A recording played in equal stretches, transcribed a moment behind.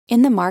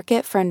In the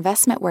market for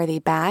investment-worthy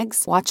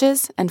bags,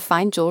 watches, and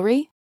fine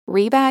jewelry,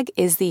 Rebag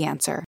is the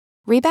answer.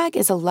 Rebag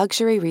is a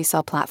luxury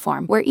resale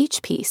platform where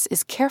each piece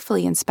is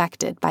carefully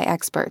inspected by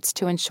experts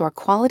to ensure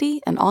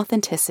quality and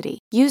authenticity.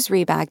 Use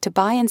Rebag to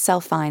buy and sell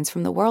finds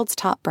from the world's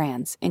top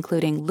brands,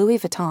 including Louis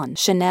Vuitton,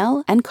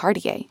 Chanel, and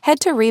Cartier. Head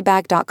to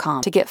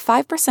Rebag.com to get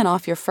 5%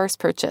 off your first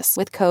purchase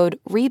with code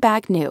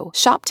REBAGNEW.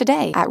 Shop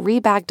today at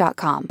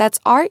Rebag.com. That's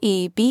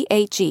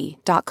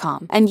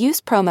REBAG.com. And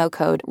use promo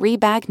code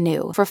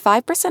REBAGNEW for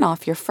 5%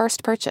 off your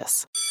first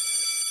purchase.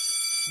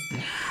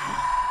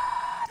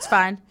 It's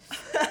fine.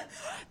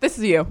 This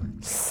is you.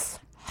 I'm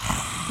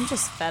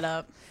just fed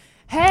up.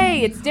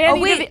 Hey, it's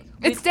Danny.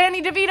 It's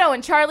Danny DeVito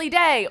and Charlie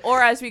Day,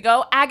 or as we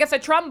go, Agatha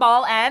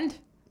Trumbull and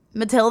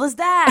Matilda's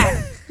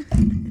dad.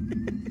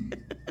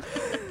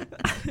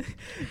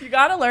 You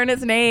gotta learn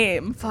his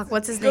name. Fuck,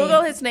 what's his name?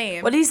 Google his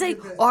name. What did he say?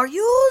 Are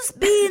you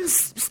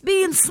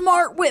being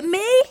smart with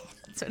me?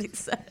 That's what he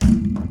said.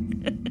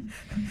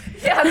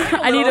 Yeah, like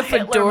I need a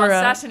Hitler fedora.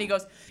 mustache, and he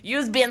goes,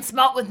 "You's being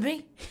smart with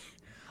me."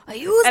 Are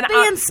you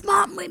being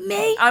smart with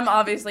me? I'm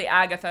obviously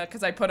Agatha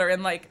because I put her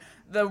in like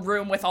the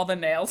room with all the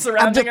nails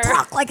surrounding her.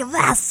 Talk like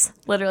this.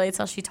 Literally, it's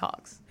how she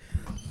talks.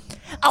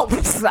 Oh,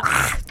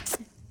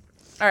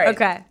 All right.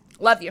 okay.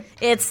 Love you.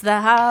 It's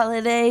the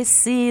holiday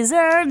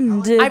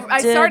season. I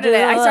started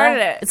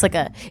it.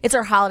 It's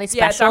our holiday special.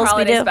 Yeah, it's our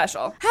holiday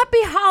special.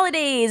 Happy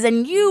holidays,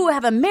 and you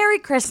have a Merry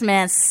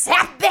Christmas.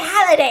 Happy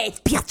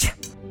holidays, bitch.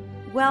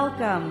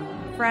 Welcome,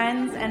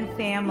 friends and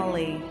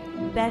family.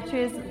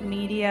 Betches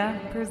Media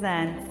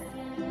presents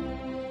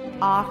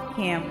Off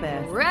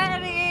Campus.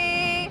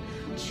 Ready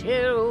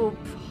to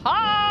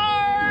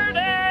party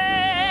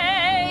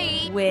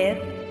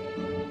With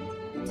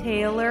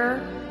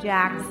Taylor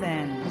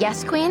Jackson.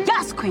 Yes, Queen.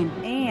 Yes, Queen.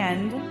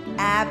 And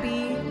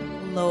Abby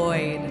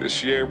Lloyd.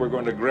 This year we're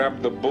going to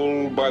grab the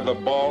bull by the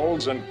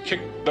balls and kick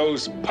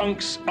those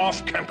punks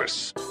off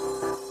campus.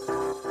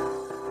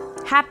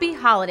 Happy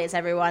holidays,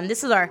 everyone.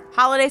 This is our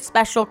holiday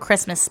special,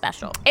 Christmas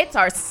special. It's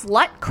our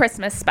slut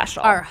Christmas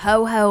special. Our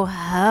ho, ho,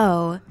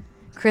 ho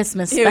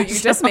Christmas Ew, special. you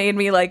just made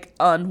me like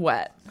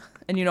unwet.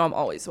 And you know I'm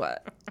always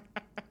wet.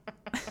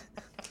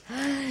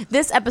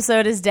 This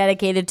episode is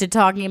dedicated to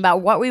talking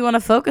about what we want to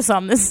focus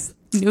on this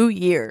new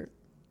year.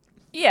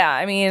 Yeah,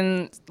 I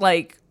mean,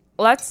 like,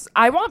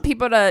 I want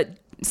people to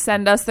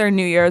send us their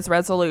New Year's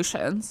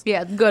resolutions.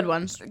 Yeah, good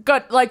ones.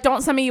 Good. Like,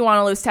 don't send me you want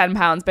to lose 10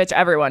 pounds, bitch.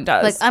 Everyone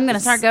does. Like, I'm going to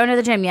start going to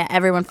the gym. Yeah,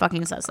 everyone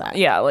fucking says that.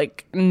 Yeah,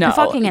 like, no. You're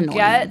fucking annoying.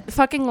 Get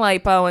fucking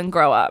lipo and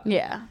grow up.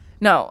 Yeah.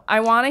 No, I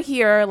want to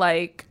hear,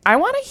 like,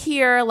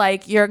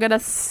 you're going to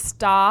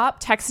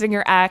stop texting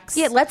your ex.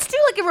 Yeah, let's do,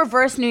 like, a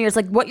reverse New Year's,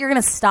 like, what you're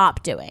going to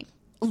stop doing.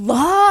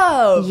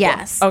 Love.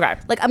 Yes. Okay.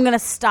 Like, I'm going to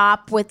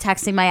stop with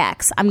texting my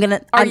ex. I'm going to...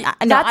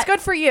 That's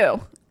good for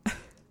you.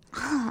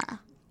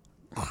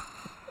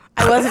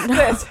 I wasn't...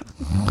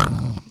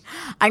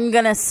 I'm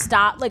going to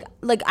stop.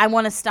 Like I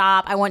want to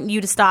stop. I want you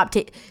to stop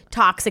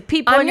toxic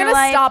people in your life.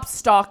 I'm going to stop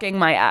stalking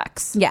my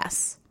ex.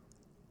 Yes.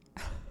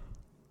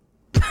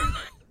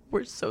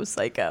 We're so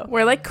psycho.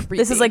 We're, like, creepy.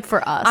 This is, like, for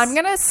us. I'm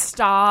going to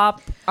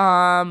stop... you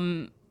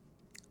know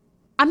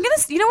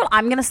what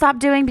I'm going to stop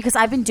doing? Because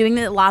I've been doing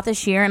it a lot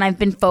this year, and I've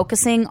been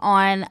focusing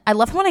on, I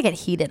love when I get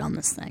heated on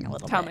this thing a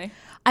little bit. Tell me.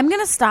 I'm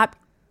going to stop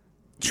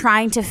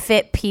trying to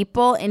fit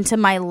people into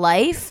my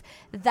life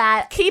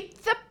that...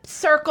 Keep the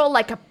circle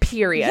like a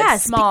period.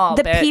 Yes, small,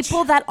 the bitch.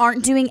 people that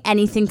aren't doing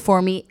anything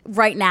for me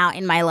right now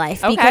in my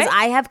life. Okay. Because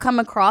I have come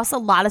across a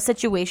lot of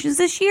situations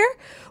this year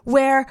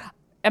where...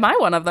 Am I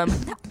one of them?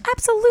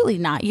 Absolutely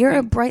not. You're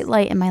a bright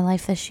light in my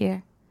life this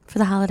year for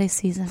the holiday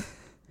season.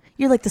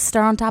 You're like the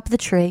star on top of the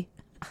tree.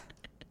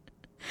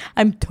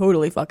 I'm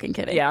totally fucking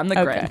kidding. Yeah, I'm the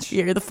Grinch.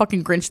 You're the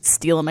fucking Grinch that's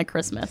stealing my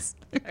Christmas.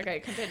 Okay,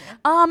 continue.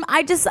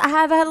 I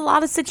have had a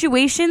lot of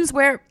situations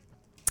where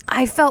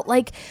I felt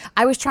like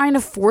I was trying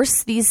to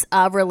force these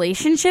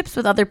relationships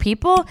with other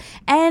people,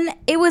 and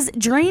it was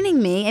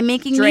draining me and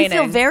making me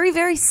feel very,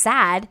 very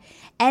sad.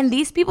 And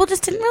these people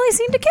just didn't really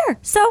seem to care.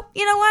 So,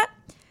 you know what?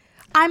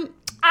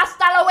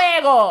 Hasta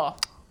luego.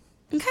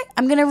 Okay,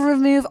 I'm gonna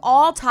remove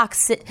all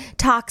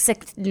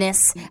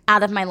toxicness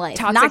out of my life.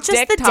 Toxic Not just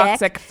dick, the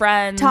toxic dick,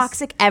 friends,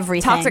 toxic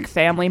everything, toxic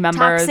family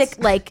members,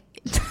 toxic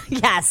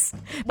yes.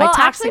 Well,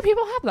 actually,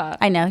 people have that.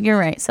 I know you're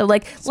right. So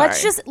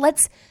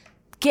let's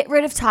get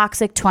rid of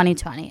toxic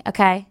 2020.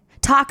 Okay,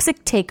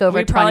 toxic takeover.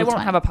 We probably 2020.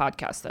 won't have a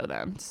podcast though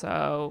then.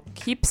 So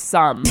keep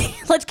some.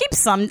 Let's keep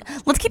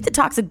the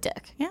toxic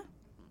dick. Yeah.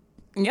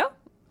 Yeah.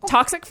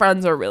 Toxic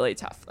friends are really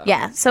tough, though.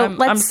 Yeah, so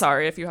I'm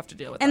sorry if you have to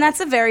deal with that. And that's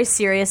a very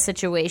serious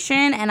situation,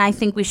 and I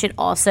think we should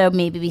also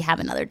maybe have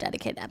another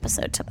dedicated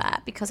episode to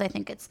that, because I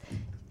think it's,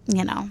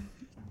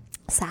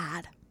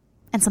 sad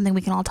and something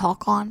we can all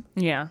talk on.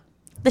 Yeah.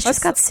 This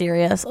just got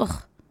serious.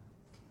 Ugh.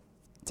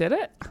 Did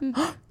it?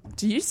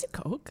 Do you use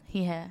Coke?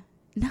 Yeah.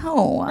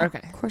 No.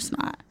 Okay. Of course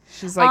not.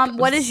 She's like,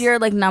 what is your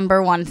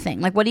number one thing?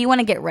 Like, what do you want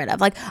to get rid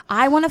of? Like,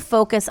 I want to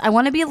focus. I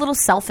want to be a little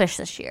selfish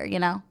this year,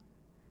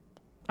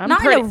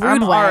 Not in a rude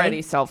I'm way.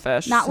 already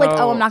selfish. Not like,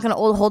 oh, I'm not going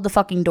to hold the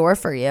fucking door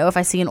for you if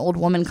I see an old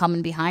woman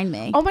coming behind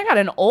me. Oh my God,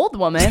 an old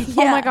woman?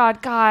 Yeah. Oh my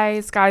God,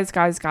 guys.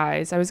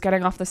 I was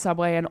getting off the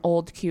subway, an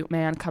old cute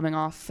man coming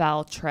off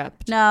fell,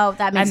 tripped. No,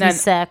 that makes me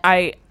sick.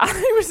 I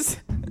was...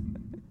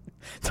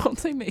 Don't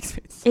say makes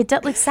me sick. It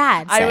does look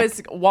sad.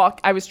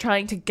 I was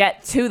trying to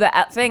get to the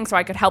thing so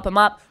I could help him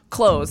up.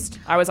 Closed.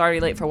 I was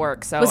already late for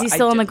work. So was he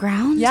still on the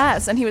ground?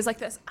 Yes. And he was like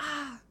this.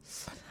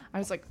 I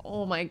was like,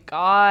 oh my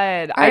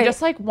God. Right. I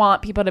just like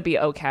want people to be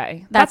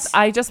okay.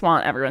 I just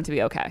want everyone to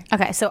be okay.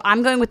 Okay. So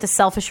I'm going with the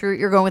selfish route.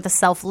 You're going with the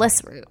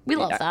selfless route. We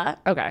love that.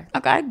 Okay.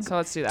 So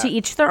let's do that. To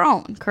each their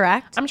own,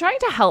 correct? I'm trying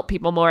to help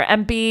people more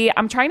and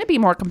I'm trying to be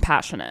more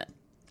compassionate.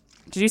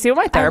 Did you see what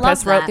my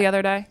therapist wrote the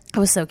other day? It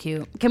was so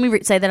cute. Can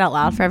we say that out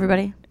loud for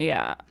everybody?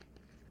 Yeah.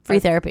 Free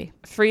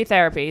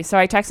therapy. So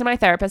I texted my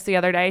therapist the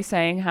other day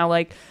saying how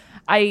like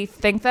I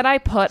think that I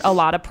put a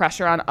lot of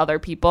pressure on other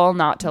people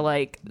not to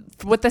like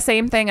with the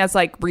same thing as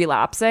like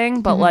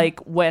relapsing, but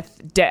like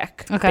with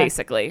dick,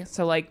 basically.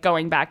 So like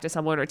going back to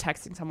someone or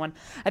texting someone.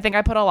 I think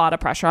I put a lot of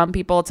pressure on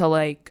people to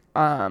like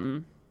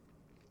not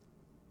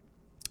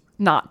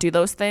do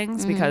those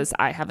things because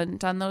I haven't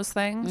done those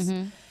things.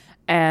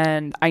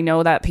 And I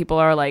know that people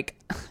are like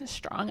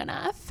strong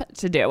enough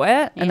to do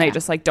it and they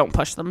just like don't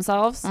push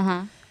themselves.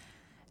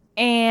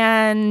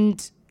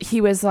 And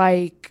he was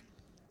like,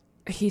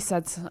 he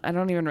said, I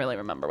don't even really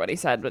remember what he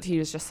said, but he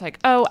was just like,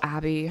 oh,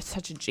 Abby, you're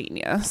such a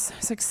genius. I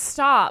was like,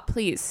 stop,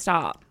 please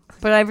stop.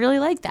 But I really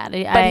like that.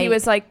 But he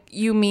was like,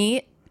 you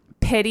meet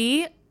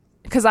pity,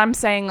 because I'm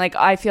saying like,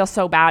 I feel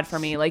so bad for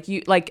me. Like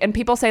you like, and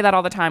people say that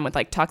all the time with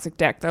like toxic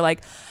dick. They're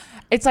like,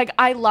 it's like,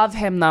 I love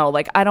him though.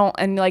 Like I don't,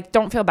 and like,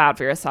 don't feel bad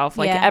for yourself.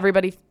 Like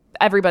everybody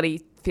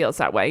feels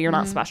that way. You're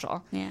not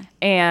special. Yeah.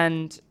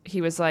 And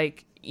he was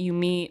like, you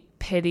meet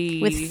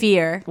pity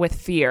with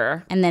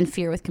fear and then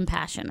fear with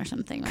compassion or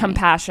something, right?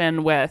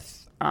 Compassion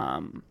with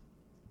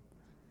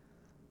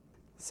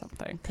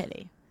something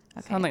pity,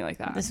 something like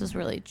that. This was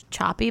really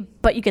choppy,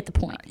 but you get the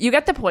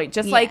point.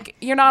 Just like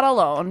you're not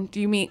alone.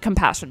 You meet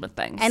compassion with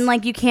things, and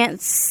like you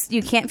can't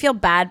feel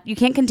bad. You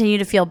can't continue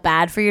to feel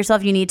bad for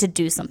yourself. You need to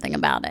do something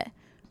about it.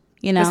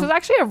 You know, this was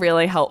actually a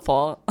really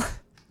helpful.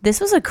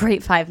 This was a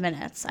great 5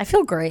 minutes. I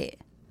feel great.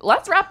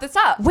 Let's wrap this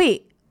up.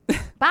 Wait.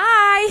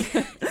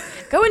 Bye.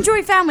 Go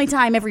enjoy family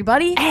time,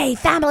 everybody. Hey,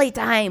 family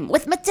time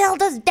with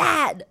Matilda's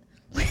dad.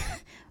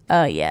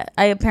 Oh, yeah.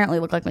 I apparently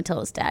look like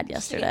Matilda's dad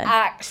yesterday.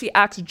 She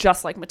acts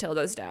just like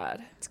Matilda's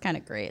dad. It's kind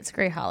of great. It's a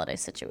great holiday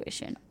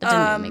situation. That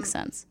didn't even make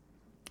sense.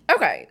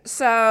 Okay,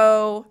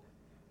 so...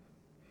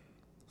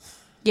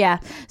 Yeah.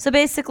 So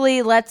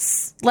basically,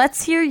 let's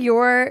hear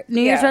your New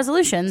Year's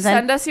resolutions.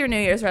 Send us your New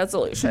Year's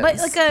resolutions. But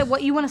like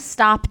what you want to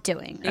stop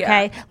doing.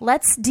 Okay. Yeah.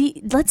 Let's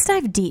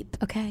dive deep.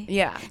 Okay.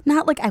 Yeah.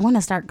 Not like I want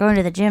to start going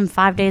to the gym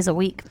 5 days a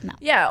week. No.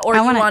 Yeah. Or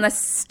you want to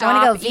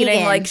stop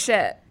eating like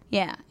shit.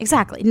 Yeah.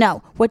 Exactly.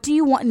 No. What do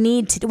you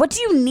need to do? What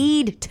do you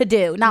need to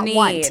do? Not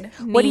want.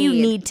 What do you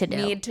need to do?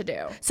 Need to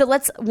do. So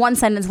let's one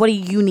sentence. What do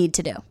you need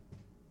to do?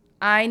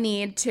 I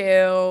need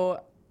to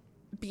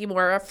be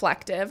more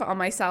reflective on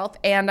myself,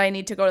 and I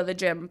need to go to the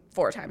gym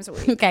 4 times a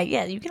week. Okay,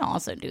 yeah, you can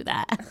also do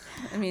that.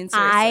 I mean,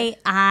 seriously.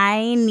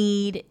 I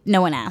need,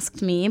 no one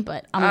asked me,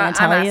 but I'm going to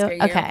tell you.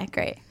 Okay,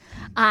 great.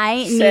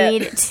 I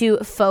need to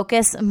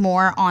focus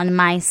more on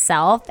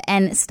myself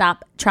and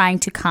stop trying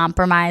to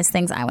compromise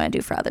things I want to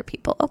do for other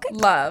people. Okay.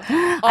 Love.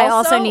 I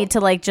also need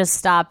to like just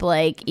stop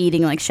like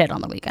eating like shit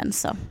on the weekends.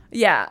 So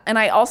yeah, and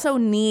I also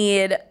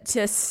need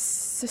to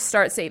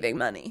start saving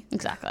money.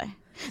 Exactly.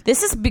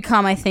 This has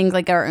become, I think,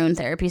 like our own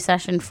therapy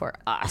session for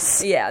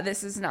us. Yeah,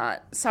 this is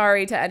not.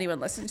 Sorry to anyone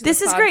listening to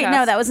this is podcast. Great.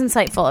 No, that was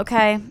insightful.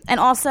 Okay. And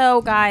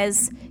also,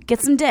 guys, get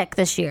some dick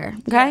this year.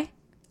 Okay. Yeah.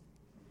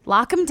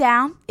 Lock him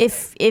down.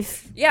 If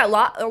get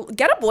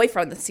a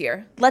boyfriend this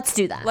year. Let's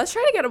do that. Let's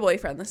try to get a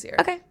boyfriend this year.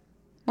 Okay.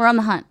 We're on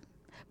the hunt.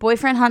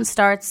 Boyfriend hunt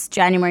starts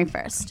January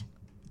 1st.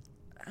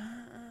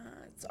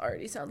 It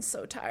already sounds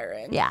so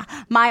tiring. Yeah.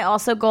 My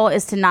also goal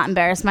is to not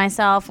embarrass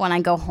myself when I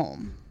go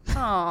home.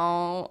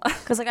 Oh,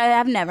 because like I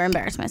have never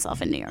embarrassed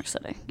myself in New York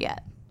City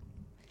yet.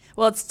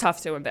 Well, it's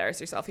tough to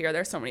embarrass yourself here.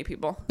 There's so many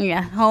people.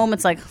 Yeah, home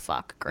it's like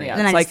fuck, great. Yeah,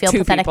 and then I like just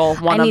feel pathetic. People,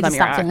 one I need of them to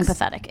stop feeling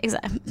pathetic.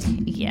 Exactly.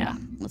 Yeah,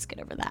 let's get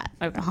over that.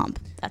 Okay. The hump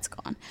that's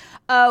gone.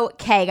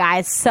 Okay,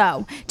 guys.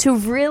 So to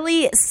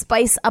really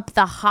spice up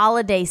the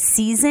holiday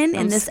season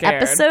in this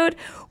episode,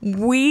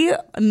 we,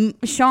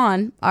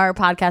 Sean, our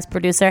podcast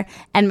producer,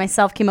 and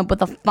myself came up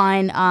with a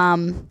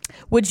fun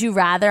Would You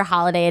Rather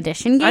holiday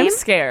edition game. I'm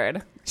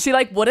scared. She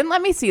like wouldn't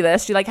let me see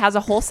this. She like has a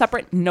whole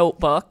separate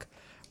notebook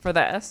for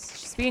this.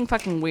 She's being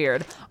fucking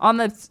weird. On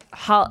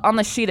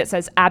the sheet it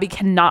says Abby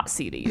cannot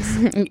see these.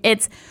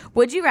 It's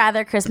Would You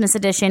Rather Christmas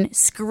edition,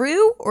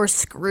 Screw or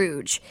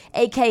Scrooge?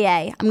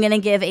 AKA, I'm going to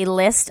give a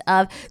list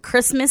of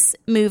Christmas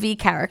movie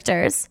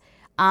characters.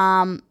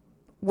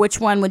 Which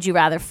one would you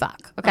rather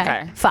fuck?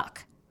 Okay.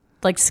 Fuck.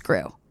 Like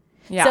screw.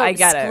 Yeah, so I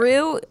get it.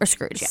 Screw or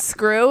Scrooge? Yeah.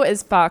 Screw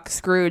is fuck.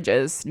 Scrooge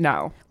is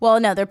no. Well,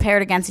 no, they're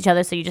paired against each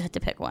other, so you just have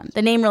to pick one.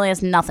 The name really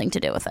has nothing to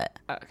do with it.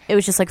 Okay. It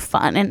was just like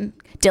fun, and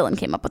Dylan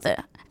came up with it.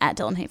 At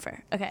Dylan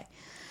Hafer. Okay.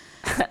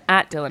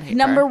 At Dylan Hafer.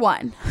 Number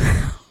 1.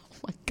 Oh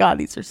my God,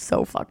 these are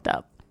so fucked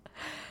up.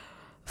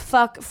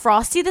 Fuck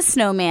Frosty the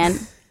Snowman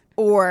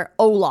or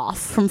Olaf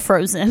from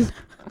Frozen.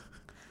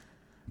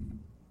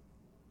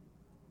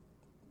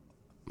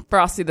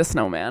 Frosty the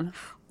Snowman.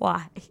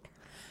 Why?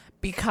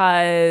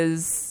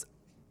 Because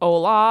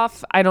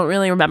Olaf, I don't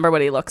really remember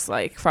what he looks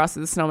like.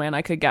 Frosty the Snowman,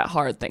 I could get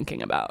hard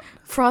thinking about.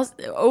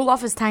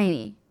 Olaf is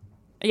tiny.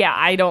 Yeah,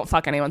 I don't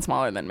fuck anyone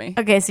smaller than me.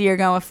 Okay, so you're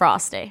going with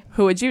Frosty.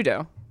 Who would you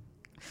do?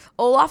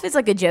 Olaf is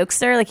like a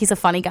jokester. Like, he's a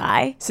funny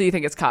guy. So you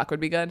think his cock would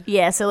be good?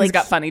 Yeah, so like... He's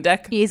got funny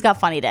dick? He's got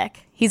funny dick.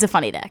 He's a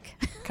funny dick.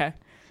 Okay.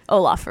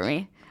 Olaf for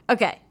me.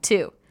 Okay,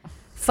 2.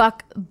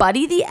 Fuck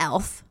Buddy the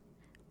Elf.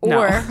 No,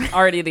 Or...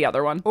 already the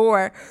other one.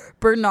 Or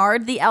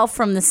Bernard the Elf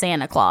from the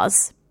Santa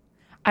Claus.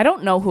 I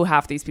don't know who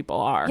half these people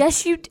are.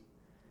 Yes, you...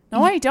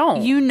 No, I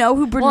don't. You know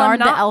who Bernard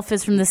the Elf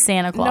is from the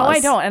Santa Claus. No,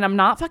 I don't. And I'm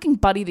not fucking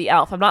Buddy the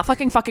Elf. I'm not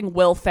fucking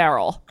Will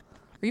Ferrell.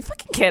 Are you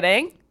fucking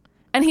kidding?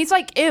 And he's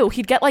like, ew,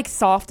 he'd get like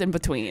soft in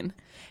between.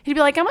 He'd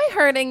be like, am I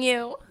hurting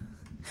you?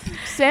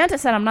 Santa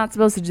said I'm not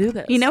supposed to do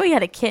this. You know he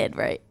had a kid,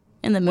 right?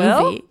 In the movie.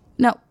 Will?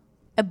 No,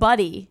 a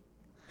Buddy.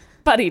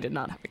 Buddy did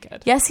not have a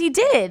kid. Yes, he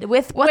did.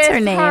 What's With her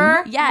name?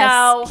 her? Yes.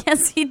 No.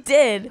 Yes, he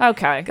did.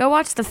 Okay. Go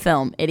watch the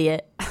film,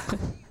 idiot.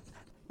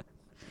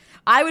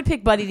 I would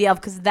pick Buddy the Elf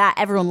because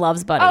everyone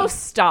loves Buddy. Oh,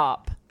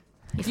 stop.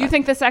 You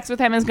think the sex with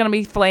him is going to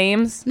be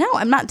flames? No,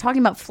 I'm not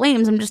talking about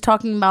flames. I'm just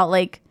talking about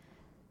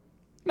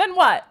Then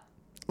what?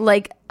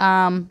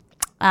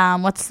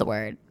 What's the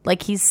word?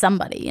 Like, he's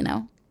somebody, you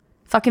know?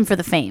 Fucking for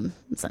the fame,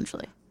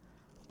 essentially.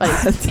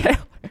 Buddy.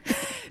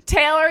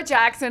 Taylor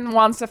Jackson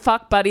wants to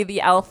fuck Buddy the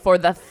Elf for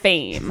the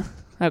fame.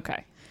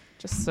 Okay.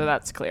 Just so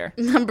that's clear.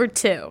 Number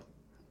 2.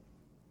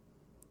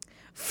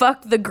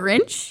 Fuck the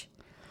Grinch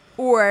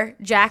or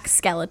Jack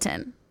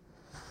Skellington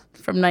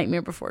from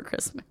Nightmare Before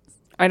Christmas.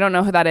 I don't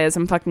know who that is.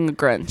 I'm fucking a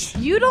Grinch.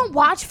 You don't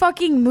watch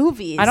fucking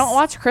movies. I don't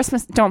watch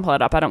Christmas. Don't pull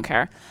it up. I don't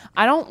care.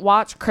 I don't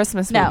watch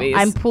Christmas movies. No,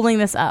 I'm pulling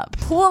this up.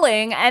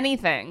 Pulling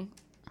anything.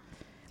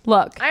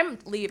 Look. I'm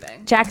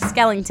leaving. Jack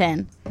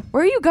Skellington.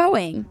 Where are you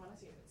going?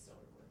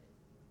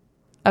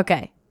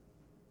 Okay.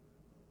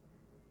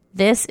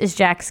 This is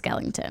Jack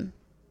Skellington.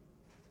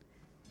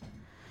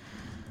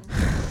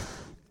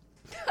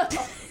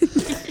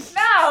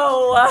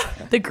 No.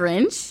 The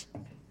Grinch?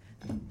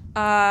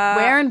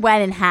 Where and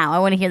when and how? I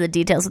want to hear the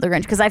details of the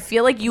Grinch because I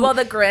feel like you. Well,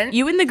 the Grinch.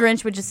 You and the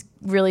Grinch would just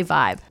really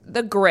vibe.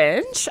 The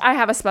Grinch, I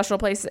have a special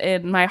place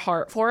in my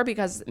heart for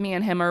because me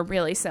and him are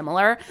really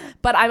similar.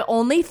 But I'm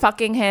only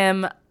fucking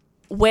him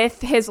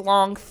with his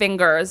long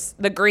fingers,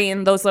 the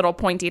green, those little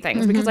pointy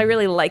things, because I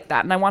really like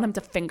that, and I want him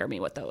to finger me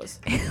with those.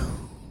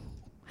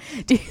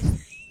 Do you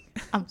think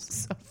I'm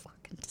so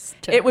fucking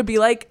disturbed. It would be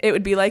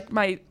like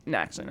my. No,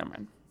 actually, never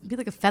mind. It'd be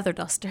like a feather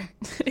duster.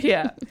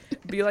 Yeah,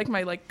 be like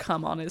my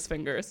cum on his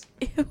fingers.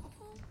 Ew.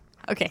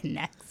 Okay,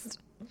 next.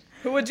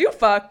 Who would you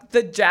fuck?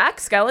 The Jack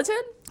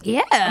Skeleton?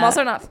 Yeah. I'm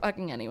also not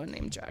fucking anyone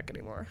named Jack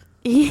anymore.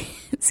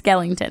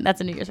 Skellington.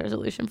 That's a New Year's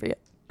resolution for you.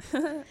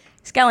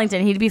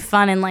 Skellington. He'd be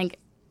fun and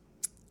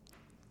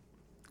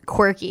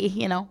quirky,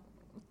 you know.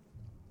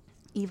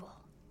 Evil.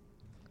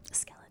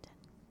 Skeleton.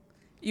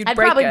 I'd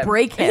probably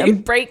break him.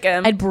 You'd break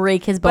him. I'd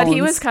break his bones. But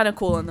he was kind of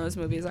cool in those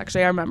movies,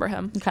 actually. I remember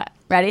him. Okay,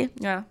 ready?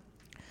 Yeah.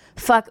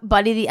 Fuck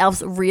Buddy the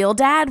Elf's real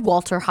dad,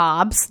 Walter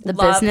Hobbs, the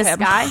Love business him.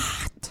 guy.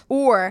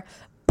 Or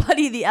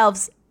Buddy the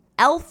Elf's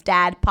elf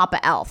dad,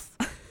 Papa Elf.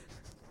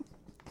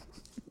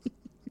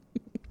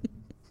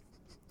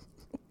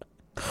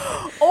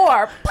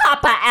 Or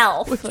Papa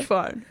Elf. Which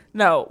one?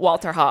 No,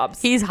 Walter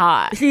Hobbs. He's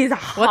hot. He's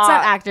hot. What's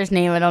that actor's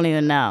name? I don't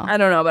even know. I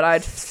don't know, but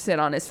I'd sit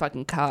on his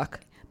fucking cock.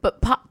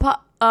 But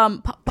Papa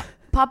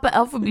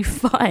Elf would be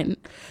fun.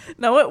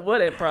 No, it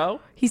wouldn't, bro.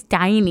 He's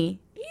tiny.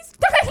 He's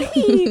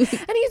tiny.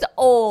 And he's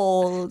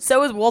old.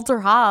 So is Walter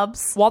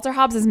Hobbs. Walter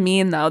Hobbs is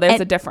mean, though. There's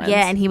a difference.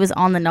 Yeah, and he was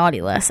on the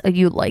naughty list.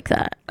 You like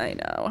that. I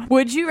know.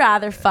 Would you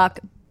rather fuck...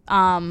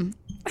 have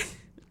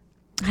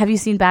you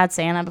seen Bad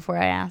Santa before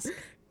I ask?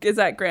 Is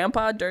that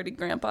Grandpa? Dirty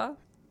Grandpa?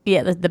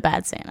 Yeah, the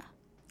Bad Santa.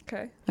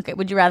 Okay. Okay,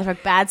 would you rather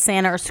fuck Bad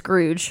Santa or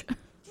Scrooge?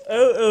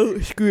 Oh,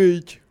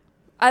 Scrooge.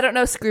 I don't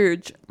know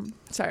Scrooge.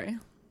 Sorry.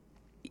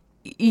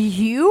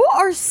 You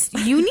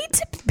need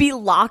to be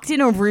locked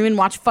in a room and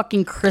watch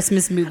fucking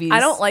Christmas movies. I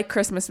don't like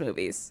Christmas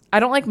movies. I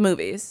don't like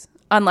movies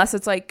unless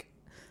it's like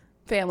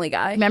Family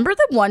Guy. Remember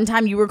the one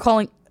time you were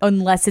calling,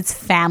 unless it's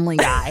Family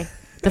Guy,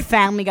 the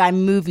Family Guy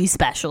movie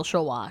special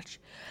she'll watch.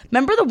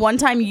 Remember the one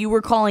time you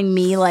were calling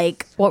me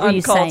what were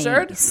you saying?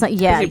 Uncultured?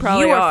 Yeah, you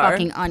probably were are.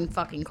 fucking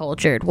unfucking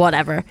cultured.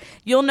 Whatever.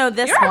 You'll know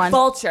this You're one. a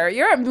vulture.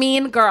 You're a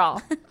mean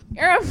girl.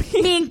 You're a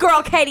mean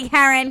girl, Katie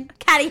Heron.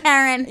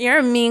 You're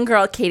a mean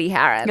girl, Katie You're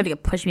Heron. gonna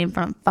get pushed me in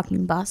front of a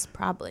fucking bus,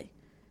 probably.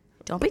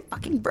 Don't be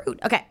fucking rude.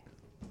 Okay.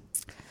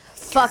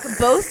 Fuck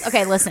both.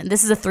 Okay, listen.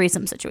 This is a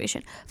threesome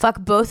situation. Fuck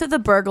both of the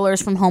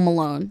burglars from Home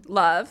Alone.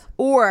 Love.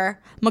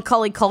 Or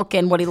Macaulay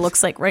Culkin, what he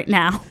looks like right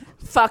now.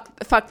 Fuck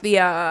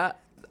the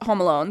Home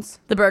Alones.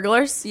 The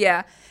burglars?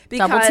 Yeah.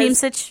 Because Double team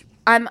sitch?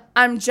 I'm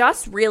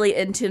just really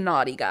into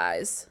naughty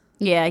guys.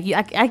 Yeah,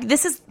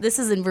 this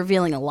is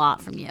revealing a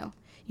lot from you.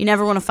 You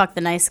never want to fuck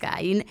the nice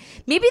guy.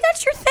 Maybe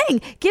that's your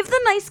thing. Give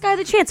the nice guy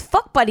the chance.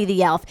 Fuck Buddy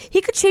the Elf.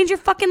 He could change your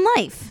fucking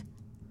life.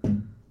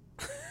 I'm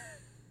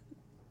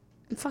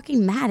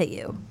fucking mad at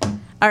you.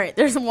 All right,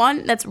 there's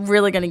one that's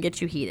really going to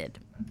get you heated.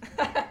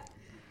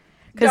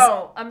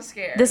 No, I'm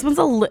scared. This one's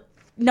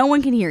no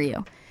one can hear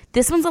you.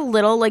 This one's a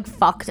little, like,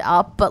 fucked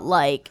up, but,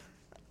 like,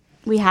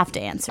 we have to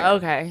answer.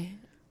 Okay.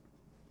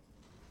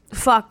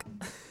 Fuck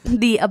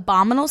the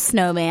Abominable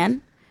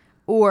Snowman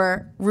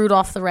or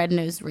Rudolph the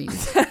Red-Nosed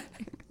Reindeer.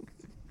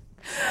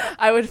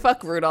 I would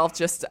fuck Rudolph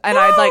and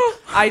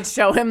I'd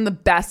show him the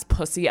best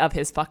pussy of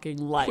his fucking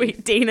life.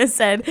 Wait, Dana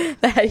said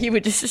that he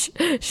would just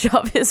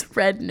shove his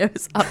red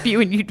nose up you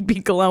and you'd be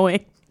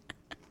glowing.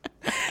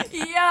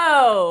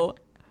 Yo.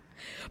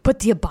 But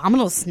the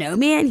Abominable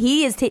Snowman,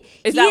 is that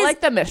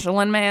like the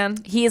Michelin Man?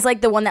 He is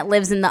like the one that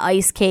lives in the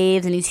ice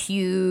caves and he's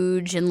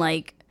huge and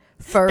like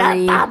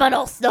furry. The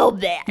Abominable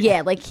Snowman.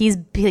 Yeah, like he's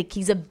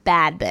a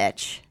bad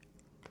bitch.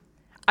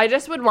 I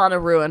just would want to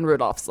ruin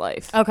Rudolph's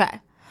life. Okay.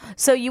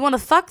 So you want to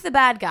fuck the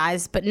bad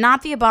guys, but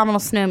not the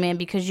Abominable Snowman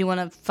because you want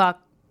to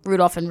fuck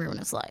Rudolph and ruin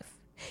his life.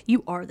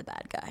 You are the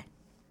bad guy.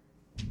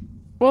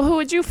 Well, who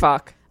would you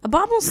fuck?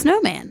 Abominable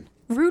Snowman.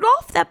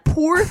 Rudolph, that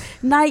poor,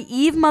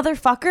 naive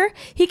motherfucker,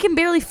 he can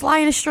barely fly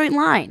in a straight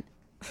line.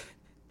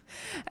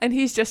 And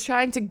he's just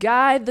trying to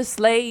guide the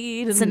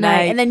sleigh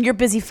tonight. And then you're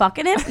busy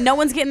fucking him? No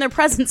one's getting their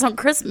presents on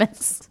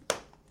Christmas.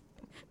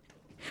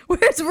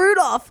 Where's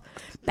Rudolph?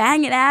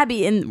 Banging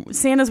Abby in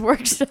Santa's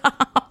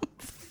workshop.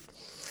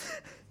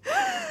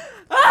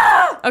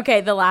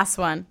 Okay, the last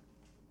one.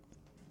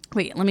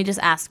 Wait, let me just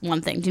ask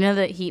one thing. Do you know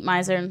the Heat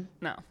Miser?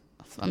 No.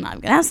 I'm not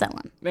even going to ask that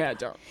one. Yeah,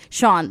 don't.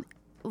 Sean,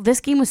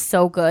 this game was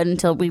so good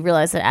until we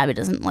realized that Abby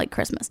doesn't like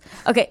Christmas.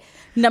 Okay,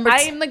 number two. I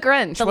am the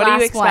Grinch. What do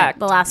you expect?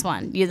 The last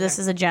one. This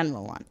is a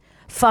general one.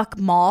 Fuck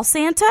mall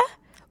Santa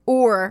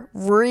or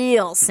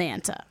real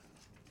Santa?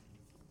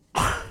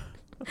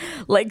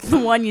 Like the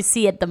one you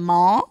see at the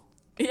mall?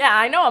 Yeah,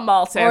 I know a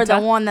mall Santa. Or the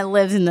one that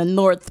lives in the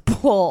North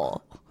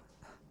Pole?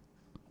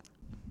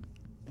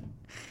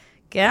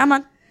 Come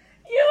on.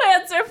 You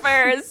answer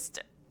first.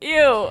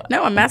 You.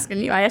 No, I'm asking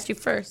you. I asked you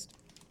first.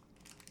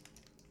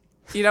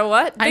 You know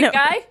what? Big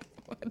guy?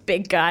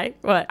 Big guy.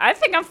 What? I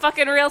think I'm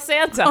fucking real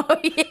Santa. Oh,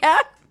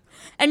 yeah?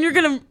 And you're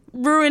going to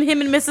ruin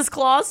him and Mrs.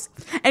 Claus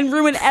and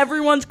ruin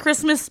everyone's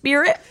Christmas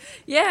spirit?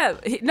 Yeah.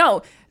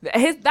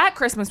 That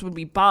Christmas would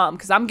be bomb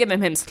because I'm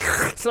giving him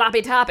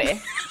sloppy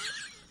toppy.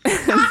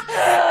 and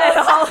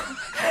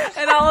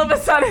all of a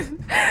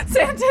sudden,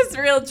 Santa's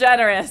real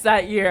generous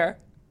that year.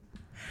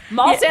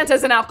 Mall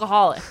Santa's an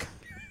alcoholic.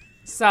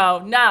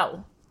 So,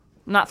 no.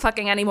 I'm not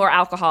fucking any more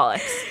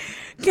alcoholics.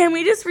 Can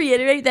we just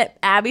reiterate that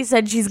Abby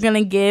said she's going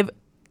to give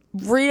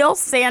real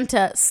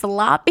Santa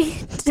sloppy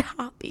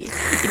toppy?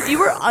 If you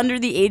were under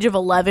the age of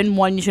 11,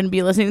 one, you shouldn't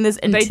be listening to this.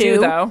 And they do,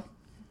 though.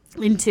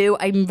 And two,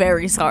 I'm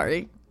very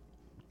sorry.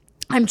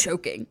 I'm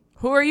choking.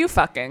 Who are you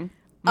fucking?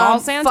 Mall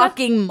Santa?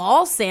 Fucking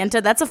Mall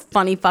Santa. That's a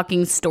funny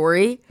fucking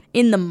story.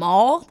 In the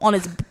mall on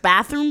his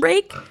bathroom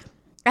break.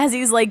 As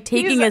he's like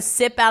taking a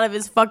sip out of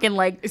his fucking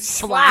like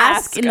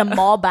flask in the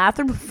mall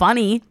bathroom.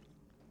 Funny.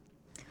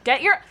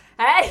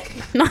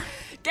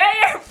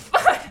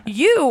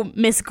 You,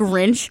 Miss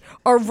Grinch,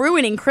 are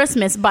ruining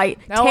Christmas by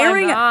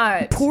tearing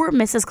poor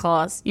Mrs.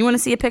 Claus. You want to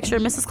see a picture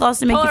of Mrs. Claus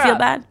to make you feel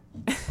bad?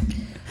 I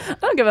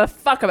don't give a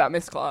fuck about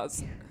Miss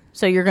Claus.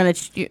 So you're gonna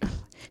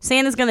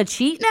Santa's gonna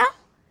cheat now?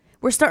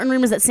 We're starting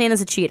rumors that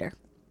Santa's a cheater.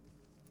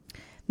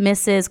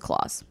 Mrs.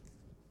 Claus.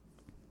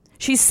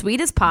 She's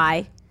sweet as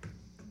pie.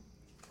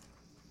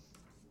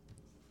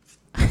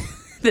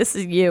 This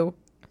is you.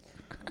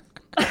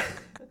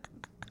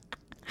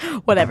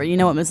 Whatever, you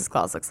know what Mrs.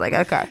 Claus looks like.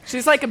 Okay.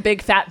 She's like a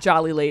big, fat,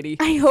 jolly lady.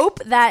 I hope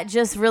that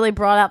just really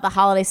brought out the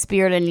holiday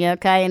spirit in you,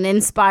 okay? And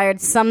inspired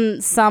some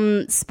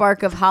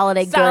spark of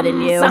holiday good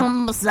in you.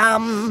 You're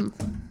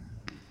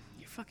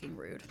fucking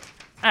rude.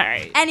 All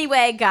right.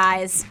 Anyway,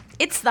 guys,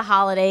 it's the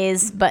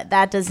holidays, but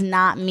that does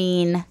not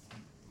mean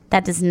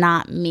that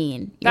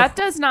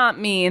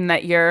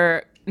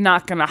you're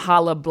not gonna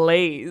holla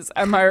blaze.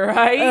 Am I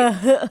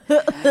right?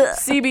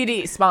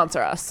 CBD,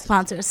 sponsor us.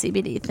 Sponsor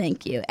CBD,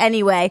 thank you.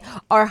 Anyway,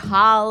 our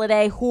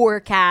holiday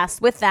horrorcast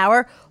with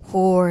our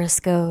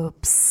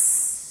horoscopes.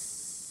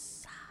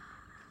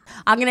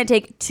 I'm gonna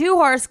take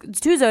two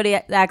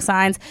zodiac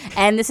signs,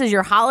 and this is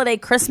your holiday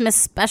Christmas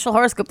special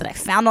horoscope that I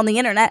found on the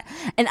internet,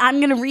 and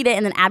I'm gonna read it,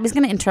 and then Abby's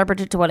gonna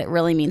interpret it to what it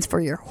really means for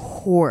your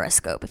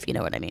horoscope, if you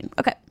know what I mean.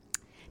 Okay.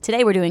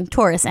 Today we're doing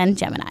Taurus and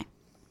Gemini.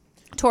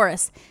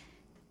 Taurus.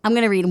 I'm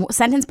going to read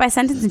sentence by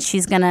sentence, and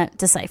she's going to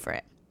decipher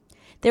it.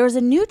 There is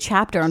a new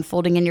chapter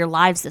unfolding in your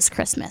lives this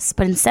Christmas,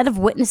 but instead of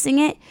witnessing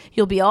it,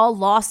 you'll be all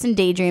lost in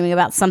daydreaming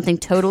about something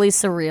totally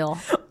surreal.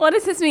 What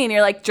does this mean? You're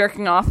like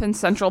jerking off in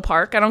Central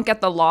Park? I don't get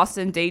the lost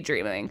in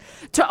daydreaming.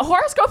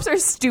 Horoscopes are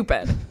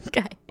stupid.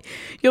 Okay.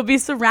 You'll be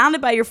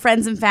surrounded by your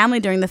friends and family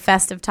during the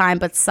festive time,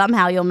 but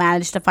somehow you'll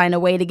manage to find a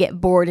way to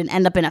get bored and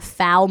end up in a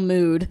foul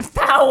mood.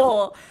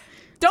 Foul!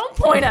 Don't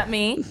point at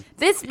me.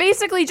 This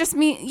basically just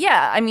means,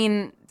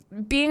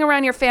 being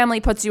around your family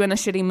puts you in a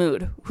shitty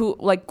mood.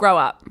 Grow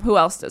up. Who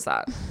else does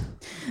that?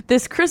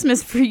 This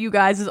Christmas for you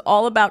guys is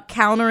all about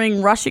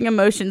countering rushing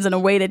emotions in a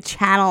way to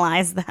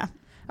channelize them.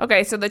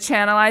 Okay, so to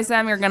channelize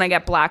them, you're going to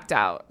get blacked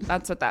out.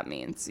 That's what that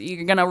means.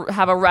 You're going to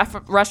have a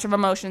rush of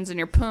emotions in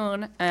your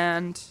poon,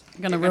 and...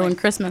 You're going to ruin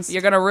Christmas.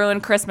 You're going to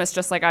ruin Christmas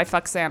just like I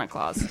fuck Santa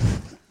Claus.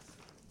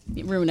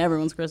 You ruin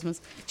everyone's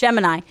Christmas.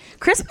 Gemini,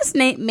 Christmas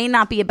may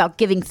not be about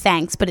giving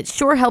thanks, but it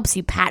sure helps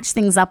you patch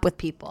things up with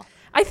people.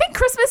 I think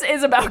Christmas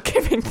is about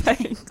giving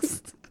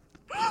thanks.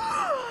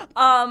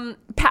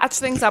 Patch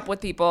things up with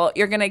people.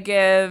 You're gonna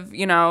give,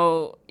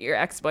 your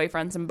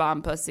ex-boyfriend some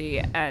bomb pussy,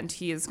 and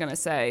he is gonna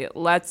say,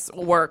 let's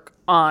work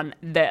on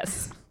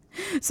this.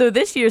 So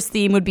this year's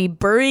theme would be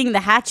burying the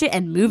hatchet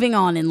and moving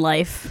on in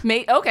life.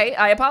 Okay,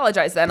 I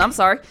apologize then. I'm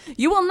sorry.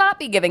 You will not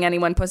be giving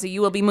anyone pussy.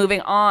 You will be moving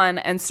on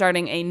and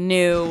starting a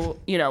new,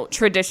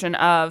 tradition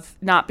of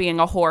not being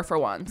a whore for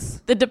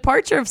once. The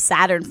departure of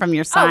Saturn from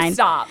your sign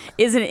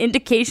is an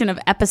indication of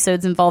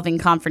episodes involving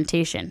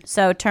confrontation.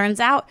 So it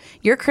turns out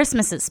your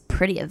Christmas is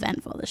pretty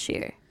eventful this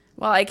year.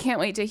 Well, I can't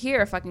wait to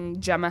hear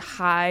fucking Jenna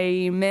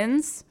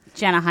Hymans.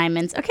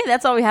 Okay,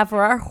 that's all we have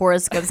for our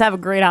horoscopes. Have a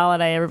great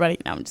holiday, everybody.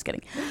 No, I'm just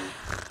kidding.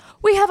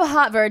 We have a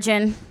hot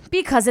virgin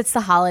because it's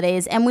the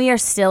holidays, and we are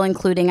still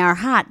including our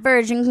hot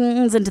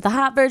virgins into the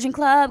hot virgin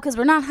club because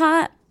we're not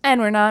hot.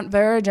 And we're not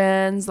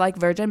virgins like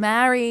Virgin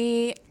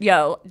Mary.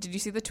 Yo, did you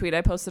see the tweet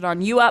I posted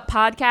on You Up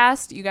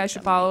Podcast? You guys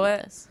should follow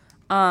it.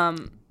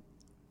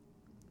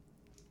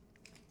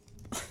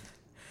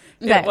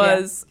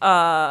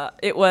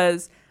 It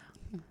was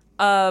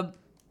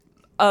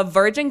a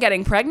virgin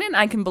getting pregnant,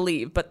 I can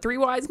believe, but 3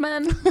 wise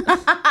men.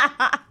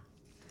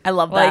 I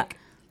love that.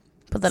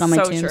 Put that on my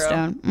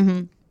tombstone.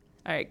 Mm-hmm.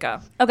 All right, go.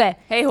 Okay.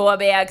 Hey, whore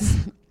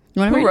bags.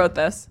 Who wrote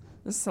this?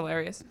 This is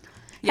hilarious.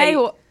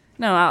 Yeah,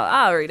 no,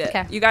 I'll read it.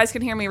 Okay. You guys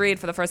can hear me read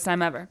for the first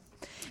time ever.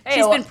 Hey,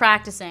 she's been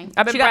practicing.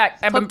 I've been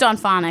hooked on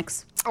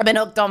phonics. I've been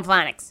hooked on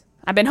phonics.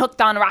 I've been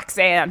hooked on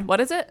Roxanne. What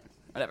is it?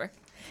 Whatever.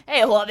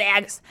 Hey, whore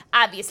bags.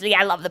 Obviously,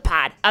 I love the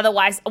pod.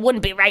 Otherwise, I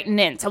wouldn't be writing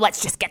in, so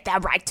let's just get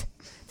that right.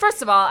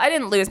 First of all, I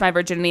didn't lose my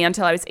virginity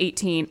until I was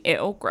 18.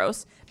 Ew,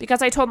 gross.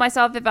 Because I told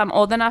myself if I'm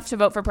old enough to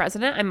vote for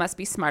president, I must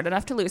be smart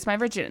enough to lose my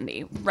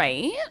virginity,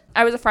 right?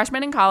 I was a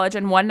freshman in college,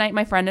 and one night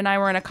my friend and I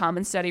were in a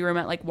common study room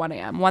at like 1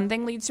 a.m. One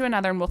thing leads to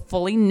another, and we're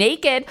fully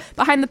naked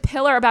behind the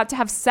pillar about to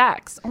have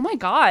sex. Oh my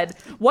God.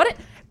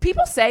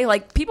 People say,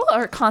 people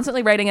are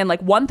constantly writing in,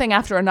 one thing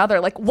after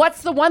another.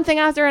 What's the one thing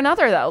after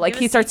another, though?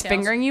 He starts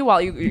fingering you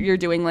while you're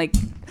doing,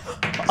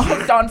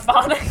 hooked on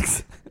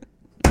phonics.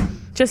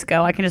 Just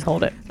go. I can just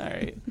hold it. All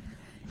right.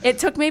 It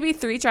took maybe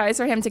 3 tries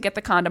for him to get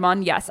the condom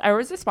on. Yes, I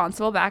was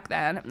responsible back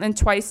then. And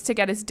twice to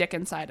get his dick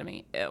inside of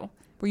me. Ew.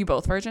 Were you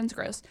both virgins?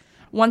 Gross.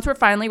 Once we're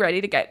finally ready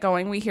to get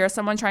going, we hear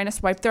someone trying to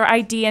swipe their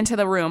ID into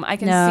the room. I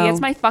can see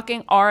it's my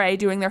fucking RA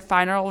doing their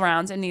final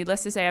rounds. And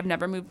needless to say, I've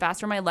never moved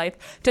faster in my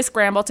life to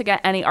scramble to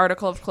get any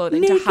article of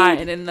clothing to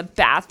hide in the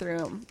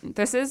bathroom.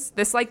 This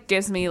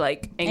gives me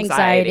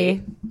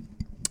anxiety.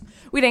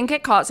 We didn't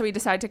get caught, so we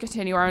decided to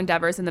continue our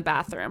endeavors in the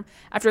bathroom.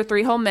 After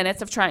 3 whole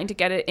minutes of trying to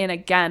get it in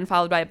again,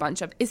 followed by a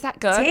bunch of, is that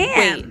good? Damn.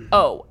 Wait,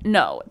 oh,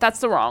 no, that's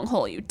the wrong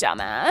hole, you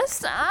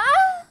dumbass.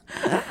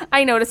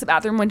 I noticed the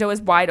bathroom window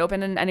was wide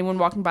open and anyone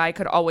walking by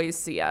could always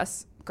see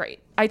us.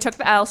 Great. I took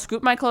the L,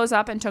 scooped my clothes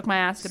up, and took my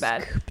ass to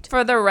bed.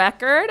 For the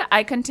record,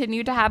 I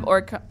continued to have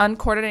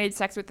uncoordinated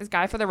sex with this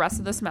guy for the rest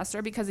of the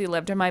semester because he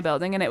lived in my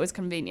building and it was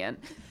convenient.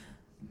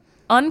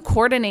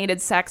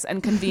 Uncoordinated sex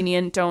and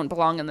convenient don't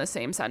belong in the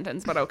same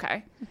sentence, but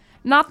okay.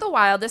 Not the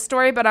wildest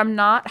story, but I'm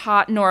not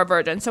hot nor a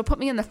virgin, so put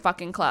me in the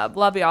fucking club.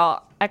 Love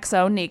y'all.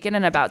 XO, naked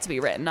and about to be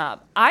written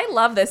up. I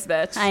love this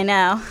bitch. I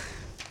know.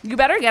 You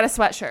better get a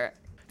sweatshirt.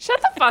 Shut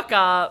the fuck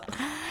up.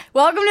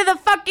 Welcome to the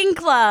fucking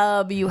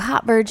club, you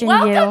hot virgin.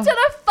 Welcome to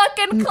the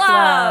fucking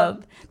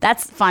club.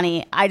 That's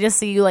funny. I just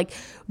see you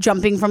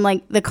jumping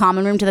from the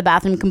common room to the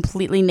bathroom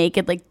completely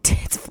naked,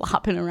 tits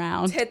flopping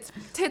around.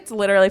 Tits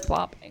literally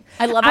flopping.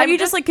 I love how you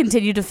just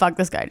continue to fuck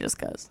this guy just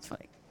because. It's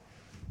funny.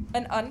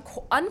 And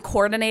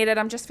uncoordinated,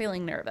 I'm just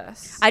feeling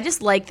nervous. I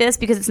just like this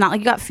because it's not like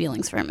you got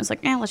feelings for him. It's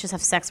let's just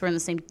have sex. We're in the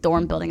same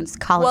dorm building. It's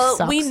college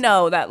sucks. We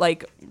know that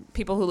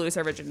people who lose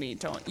their virginity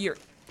you're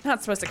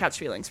not supposed to catch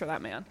feelings for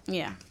that man.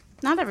 Yeah.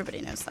 Not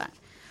everybody knows that.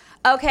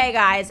 Okay,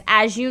 guys,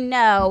 as you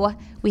know,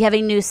 we have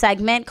a new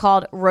segment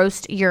called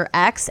Roast Your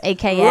Ex,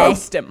 a.k.a.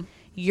 Roast him.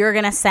 You're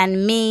going to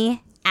send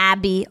me,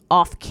 Abby,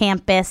 off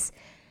campus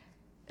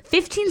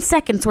 15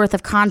 seconds worth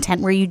of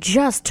content where you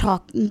just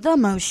talk the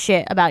most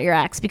shit about your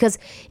ex because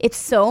it's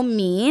so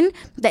mean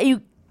that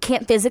you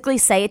can't physically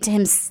say it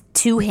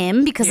to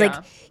him because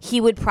he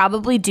would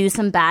probably do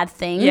some bad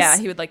things. Yeah,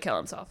 he would kill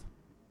himself.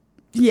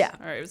 Yeah.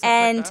 All right,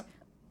 and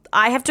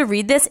I have to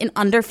read this in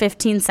under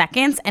 15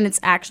 seconds, and it's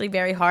actually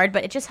very hard,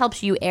 but it just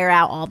helps you air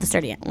out all the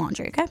dirty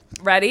laundry, okay?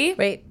 Ready?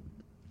 Wait.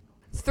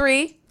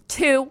 3,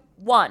 2,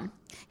 1.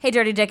 Hey,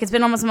 Dirty Dick, it's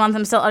been almost a month.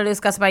 I'm still utterly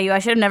disgusted by you. I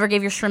should have never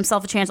gave your shrimp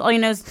self a chance. All you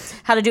know is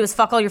how to do is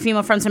fuck all your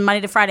female friends from Monday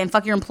to Friday and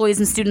fuck your employees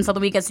and students on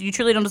the weekends. So you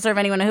truly don't deserve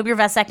anyone. I hope your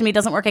vasectomy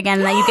doesn't work again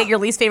and that you get your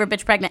least favorite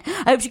bitch pregnant.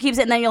 I hope she keeps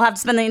it and then you'll have to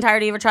spend the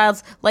entirety of your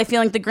child's life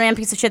feeling like the grand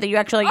piece of shit that you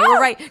actually are. You were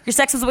right. Your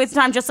sex was a waste of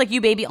time just like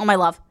you, baby. Oh, my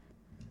love.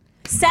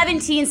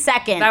 17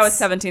 seconds. That was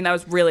 17. That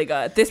was really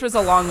good. This was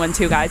a long one,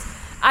 too, guys.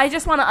 I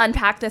just want to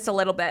unpack this a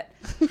little bit.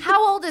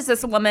 How old is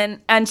this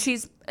woman? And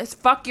she's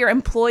fuck your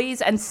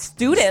employees and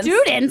students.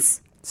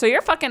 Students? So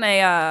you're fucking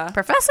a...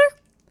 Professor?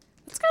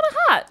 It's kind of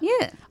hot.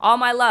 Yeah. All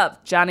my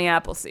love, Johnny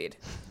Appleseed.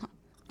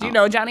 Do you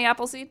know Johnny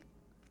Appleseed?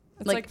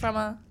 It's like from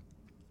a...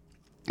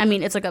 I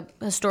mean, it's like a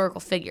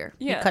historical figure.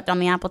 Yeah. You cut down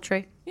the apple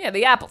tree. Yeah,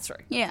 the apple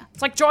tree. Yeah.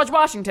 It's like George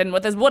Washington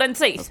with his wooden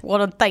teeth.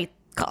 What a they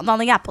cut down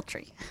the apple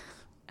tree.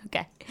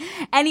 Okay.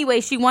 Anyway,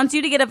 she wants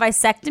you to get a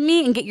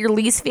vasectomy and get your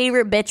least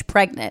favorite bitch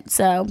pregnant.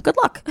 So, good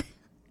luck.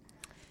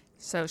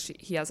 So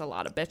he has a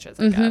lot of bitches,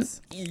 I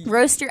guess.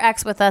 Roast your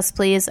ex with us,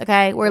 please,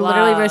 okay? We're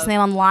literally roasting them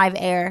on live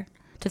air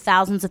to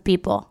thousands of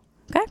people,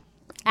 okay?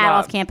 At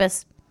Off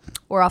Campus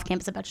or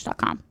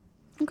offcampus@betches.com.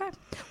 Okay.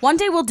 One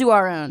day we'll do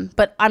our own,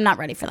 but I'm not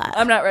ready for that.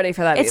 I'm not ready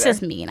for that It's either.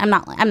 just mean. I'm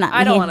not.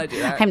 I don't want to do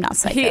that. I'm not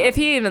psycho. If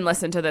he even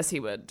listened to this, he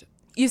would.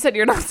 You said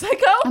you're not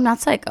psycho? I'm not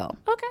psycho.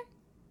 Okay.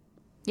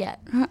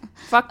 Yet.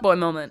 Fuckboy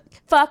moment.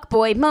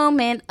 Fuckboy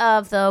moment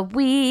of the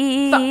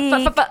week.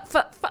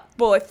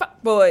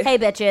 Fuckboy. Hey,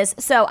 bitches.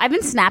 So I've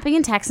been snapping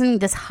and texting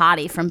this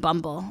hottie from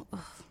Bumble.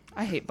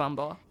 I hate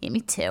Bumble. Yeah,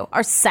 me too.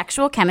 Our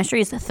sexual chemistry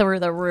is through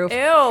the roof.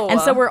 Ew. And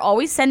so we're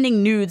always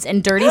sending nudes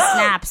and dirty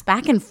snaps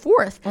back and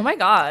forth. Oh my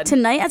God.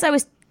 Tonight, as I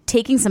was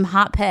taking some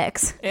hot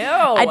pics, Ew.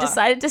 I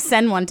decided to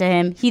send one to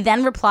him. He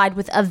then replied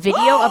with a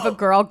video of a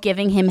girl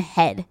giving him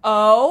head.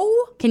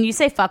 Oh? Can you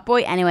say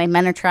fuckboy? Anyway,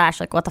 men are trash.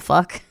 Like, what the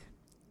fuck?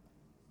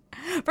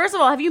 First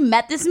of all, have you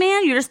met this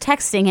man? You're just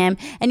texting him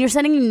and you're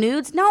sending him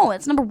nudes? No,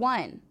 that's number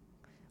one.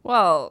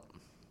 Well,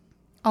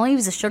 Only he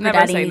was a sugar never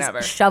daddy say and he's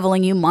never.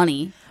 shoveling you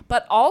money.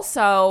 but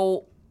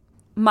also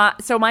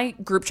my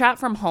group chat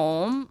from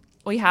home,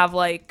 we have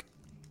like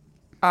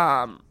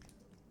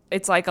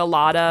it's like a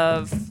lot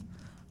of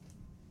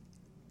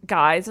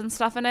guys and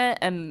stuff in it,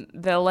 and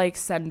they'll like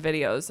send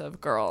videos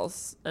of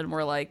girls, and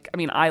we're like, I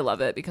mean, I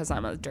love it because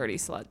I'm a dirty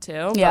slut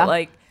too. Yeah. But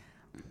like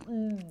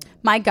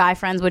My guy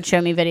friends would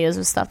show me videos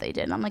of stuff they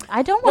did, and I'm like,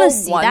 I don't want to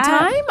see one that.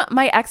 time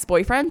my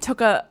ex-boyfriend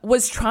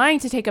was trying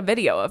to take a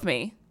video of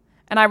me,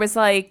 and I was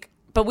like,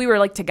 but we were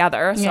like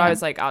together, so Yeah. I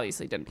was like,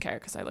 obviously didn't care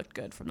because I looked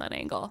good from that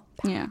angle.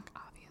 Yeah.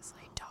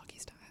 Obviously, doggy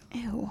style.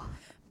 Ew.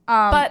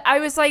 But I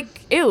was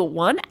like, ew,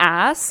 one,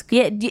 ask.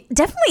 Yeah,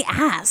 definitely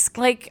ask.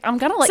 Like, I'm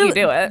gonna let you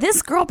do it.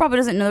 This girl probably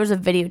doesn't know there's a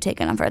video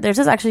taken of her. There's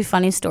this actually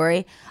funny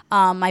story.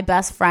 My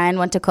best friend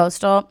went to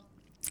Coastal,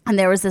 and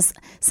there was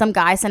some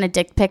guy sent a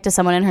dick pic to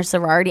someone in her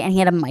sorority, and he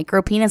had a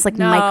micro penis. Like,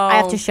 No. I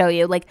have to show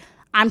you. Like,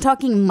 I'm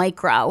talking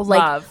micro. Like,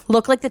 Love.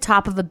 look like the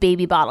top of a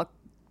baby bottle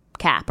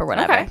cap or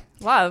whatever. Okay,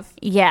 love.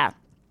 Yeah.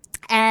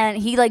 And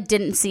he like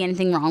didn't see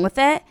anything wrong with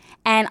it.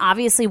 And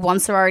obviously one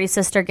sorority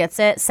sister gets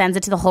it, sends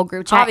it to the whole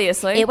group chat.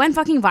 Obviously. It went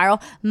fucking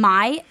viral.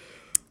 My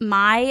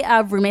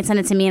roommate sent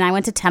it to me, and I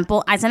went to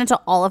Temple. I sent it to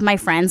all of my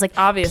friends. Like,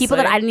 Obviously. people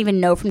that I didn't even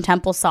know from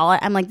Temple saw it.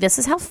 I'm like, this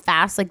is how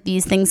fast like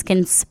these things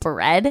can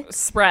spread.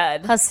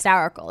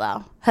 Hysterical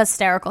though.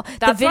 Hysterical.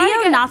 That's the why I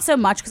video, get- not so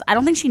much, because I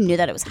don't think she knew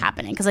that it was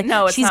happening. Because like,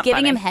 No, it's she's not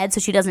giving funny. him head, so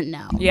she doesn't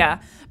know.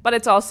 Yeah, but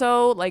it's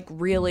also like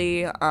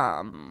really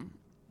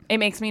it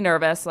makes me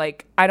nervous.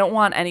 Like, I don't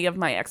want any of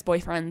my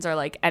ex-boyfriends or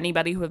like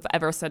anybody who have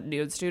ever sent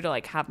nudes to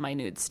like have my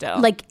nudes still.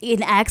 Like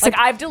in X, like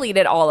I've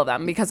deleted all of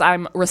them because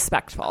I'm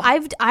respectful.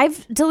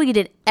 I've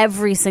deleted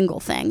every single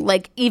thing,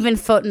 like even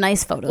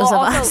nice photos of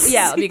us.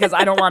 Yeah, because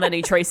I don't want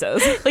any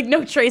traces. Like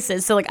no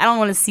traces. So like I don't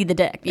want to see the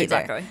dick either.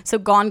 Exactly. So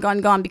gone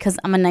because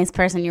I'm a nice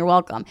person. You're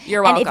welcome.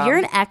 You're And welcome. if you're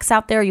an ex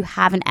out there, you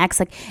have an ex,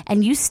 like,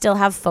 and you still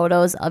have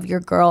photos of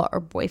your girl or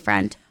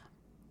boyfriend,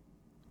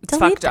 It's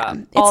delete fucked up.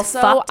 them. It's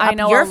Also, fucked up. I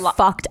know you're a lot.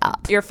 fucked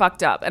up. You're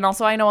fucked up. And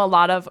also, I know a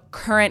lot of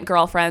current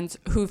girlfriends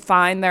who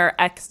find their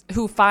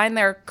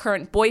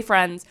current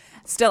boyfriends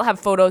still have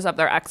photos of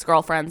their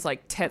ex-girlfriends,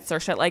 like tits or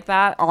shit like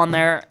that, on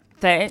their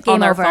thing, on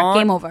their phone.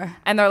 Game over.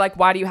 And they're like,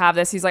 "Why do you have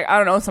this?" He's like, "I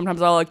don't know.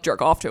 Sometimes I'll like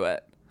jerk off to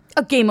it."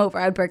 Game over.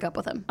 I'd break up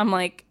with him. I'm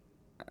like,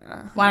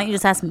 Why don't you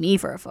just ask me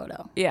for a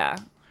photo? "Yeah,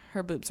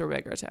 her boobs were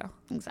bigger too.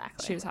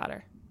 Exactly. She was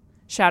hotter."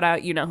 Shout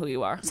out, you know who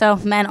you are. So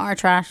men are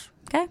trash.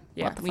 Okay.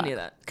 Yeah, What the we fuck? knew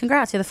that.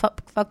 Congrats, you're the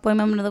fuckboy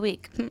moment of the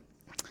week.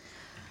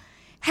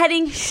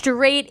 Heading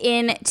straight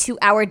into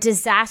our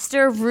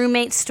disaster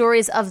roommate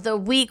stories of the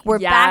week. We're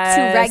back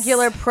to Yes.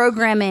 regular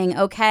programming,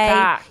 okay?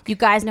 Back. You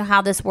guys know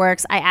how this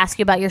works. I ask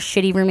you about your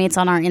shitty roommates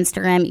on our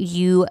Instagram.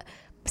 You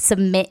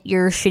submit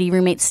your shitty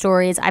roommate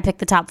stories. I pick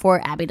the top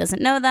 4. Abby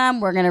doesn't know them.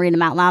 We're going to read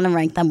them out loud and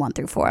rank them 1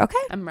 through 4, okay?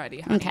 I'm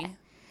ready, honey. Okay.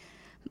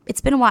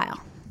 It's been a while.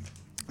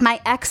 My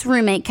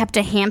ex-roommate kept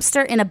a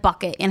hamster in a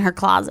bucket in her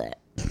closet.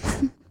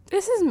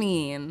 This is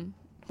mean.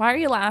 Why are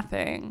you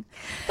laughing?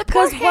 The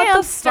poor Because what the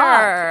hamster.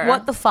 fuck?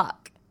 What the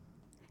fuck?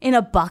 In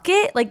a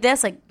bucket like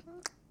this? Like,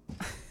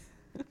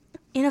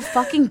 In a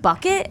fucking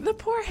bucket? The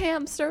poor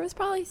hamster was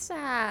probably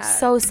sad.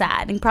 So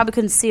sad. And probably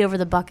couldn't see over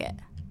the bucket.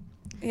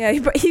 Yeah,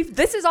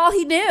 this is all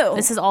he knew.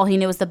 This is all he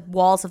knew was the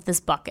walls of this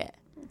bucket.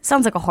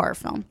 Sounds like a horror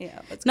film. Yeah.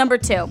 Number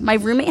 2. My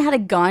roommate had a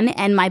gun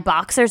and my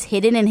boxers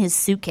hidden in his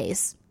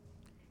suitcase.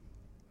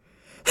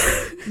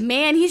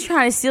 Man, he's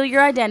trying to steal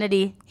your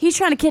identity. He's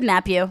trying to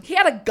kidnap you. He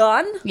had a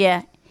gun?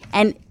 Yeah.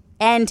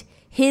 And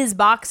his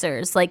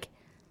boxers, like,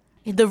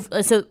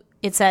 so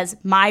it says,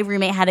 my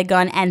roommate had a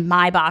gun and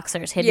my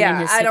boxers hidden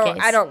in his suitcase.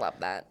 I don't love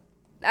that.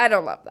 I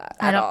don't love that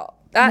at all.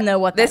 Know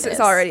what this that is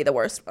already the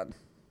worst one.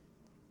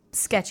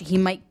 Sketchy. He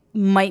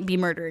might be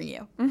murdering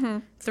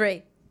you.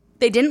 3.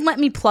 They didn't let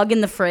me plug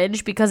in the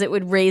fridge because it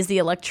would raise the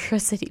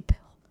electricity bill.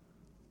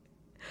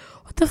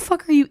 What the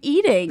fuck are you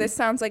eating? This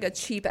sounds like a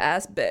cheap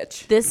ass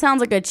bitch. This sounds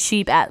like a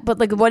cheap ass. But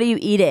like, what are you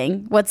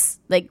eating? What's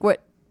like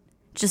what?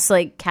 Just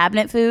like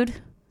cabinet food?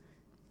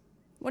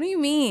 What do you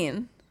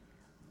mean?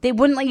 They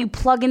wouldn't let you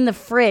plug in the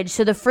fridge,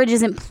 so the fridge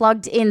isn't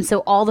plugged in, so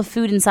all the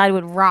food inside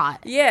would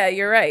rot. Yeah,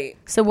 you're right.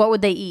 So what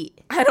would they eat?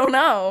 I don't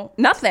know.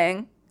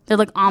 Nothing. They're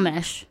like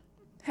Amish.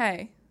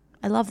 Hey.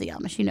 I love the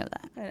Amish. You know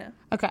that. I know.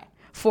 Okay.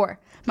 4.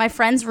 My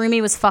friend's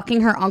roomie was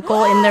fucking her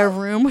uncle in their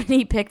room when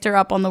he picked her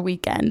up on the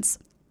weekends.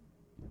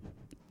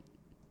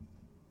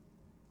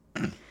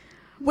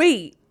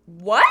 Wait,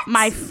 what?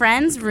 My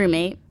friend's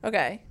roommate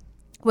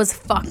was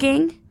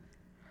fucking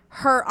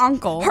her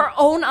uncle. Her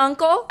own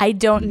uncle? I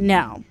don't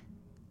know.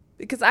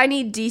 Because I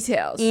need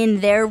details.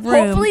 In their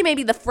room. Hopefully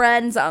maybe the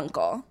friend's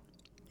uncle.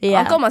 Yeah.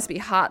 Uncle must be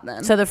hot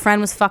then. So the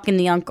friend was fucking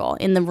the uncle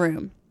in the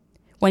room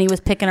when he was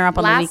picking her up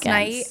on the weekends. Last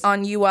night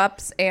on You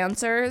Up's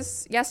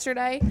Answers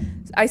yesterday,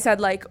 I said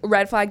like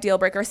red flag deal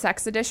breaker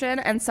sex edition,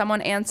 and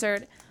someone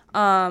answered,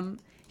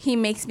 he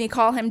makes me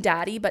call him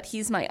daddy, but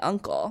he's my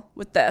uncle,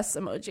 with this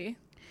emoji.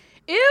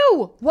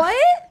 Ew! What?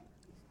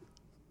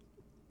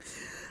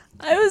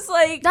 I was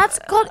like... That's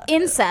called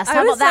incest.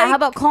 How about that? How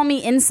about call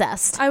me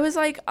incest? I was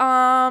like,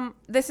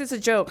 this is a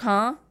joke,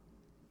 huh?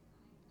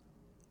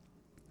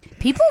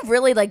 People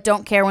really like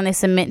don't care when they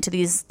submit to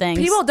these things.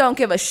 People don't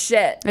give a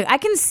shit. Like, I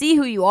can see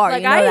who you are.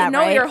 Like, you know I that, know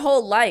right? your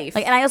whole life.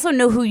 Like, and I also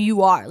know who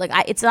you are. Like,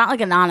 it's not like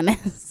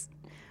anonymous.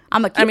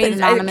 I'm it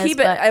anonymous. We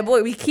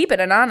keep it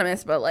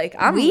anonymous, but like,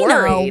 I'm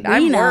worried.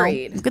 I'm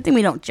worried. Good thing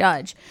we don't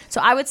judge.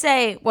 So I would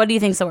say, what do you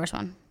think's the worst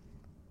one?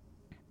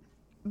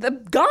 The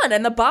gun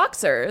and the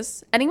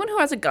boxers. Anyone who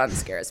has a gun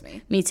scares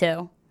me. Me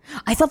too.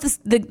 I thought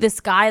this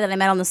guy that I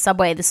met on the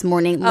subway this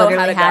morning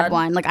literally had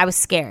one. Like, I was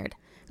scared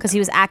because he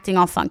was acting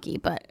all funky,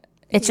 but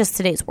it's just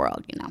today's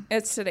world, you know.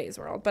 It's today's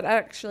world. But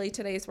actually,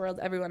 today's world,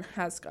 everyone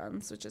has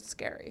guns, which is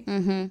scary.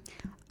 Mm-hmm.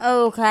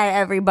 Okay,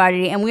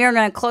 everybody. And we are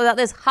going to close out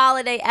this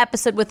holiday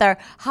episode with our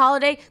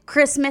holiday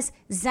Christmas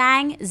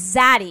Zang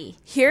Zaddy.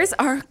 Here's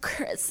our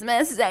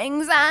Christmas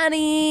Zang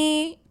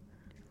Zaddy.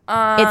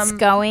 It's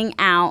going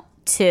out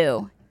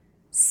to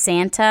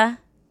Santa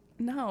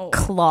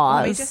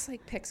Claus. Let me just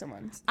like pick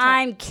someone.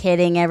 I'm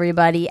kidding,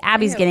 everybody.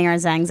 Abby's getting our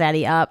Zang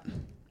Zaddy up.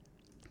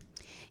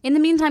 In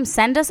the meantime,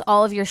 send us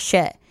all of your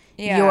shit.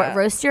 Yeah, your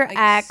Roast Your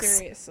Ex.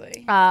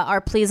 Seriously. Our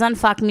Please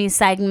Unfuck Me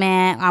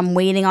segment. I'm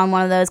waiting on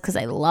one of those because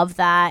I love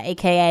that.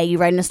 AKA, you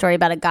writing a story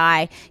about a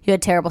guy you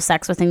had terrible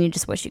sex with and you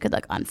just wish you could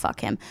like unfuck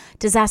him.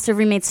 Disaster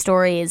roommate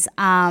stories.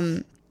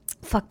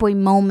 Fuckboy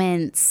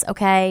moments.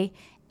 Okay?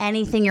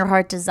 Anything your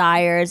heart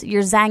desires.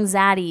 Your Zang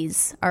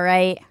Zaddies. All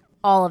right?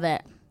 All of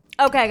it.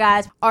 Okay,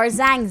 guys. Our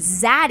Zang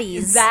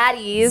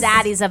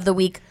Zaddies of the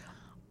week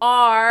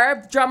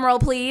are,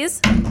 drumroll please,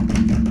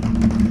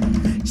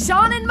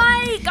 Sean and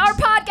Mike, our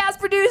podcast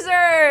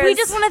producers. We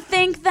just want to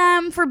thank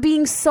them for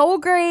being so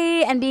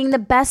great and being the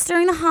best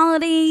during the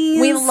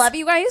holidays. We love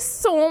you guys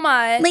so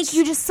much. Like,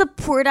 you just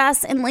support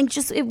us and like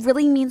just it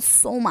really means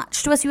so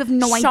much to us. You have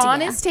no idea.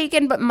 Sean is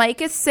taken, but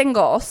Mike is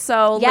single.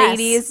 So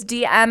ladies,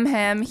 DM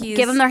him.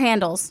 Give him their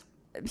handles.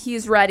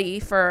 He's ready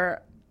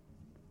for.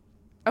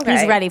 Okay.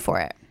 He's ready for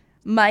it.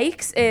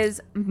 Mike's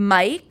is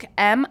Mike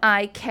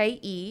Mike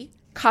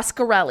Coscarelli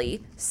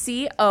Coscarelli.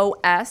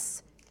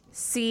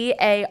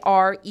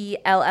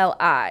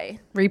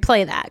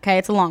 Replay that, okay?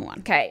 It's a long one.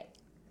 Okay.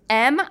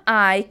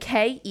 Mike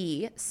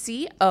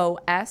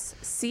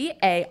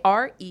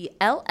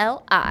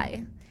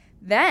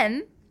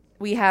Then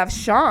we have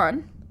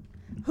Sean,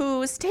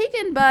 who's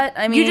taken, but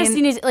I mean, you just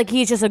need like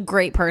he's just a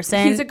great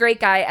person. He's a great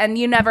guy, and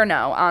you never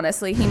know.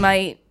 Honestly, he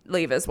might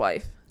leave his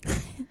wife.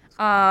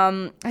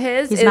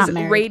 His he's is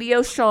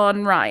Radio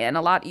Sean Ryan.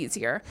 A lot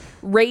easier.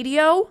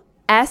 Radio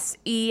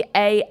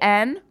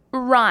SEAN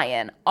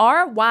Ryan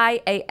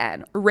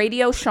RYAN.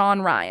 Radio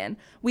Sean Ryan.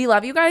 We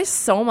love you guys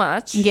so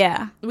much.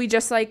 Yeah, we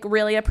just like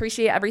really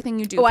appreciate everything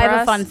you do. Oh, for I have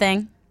us. a fun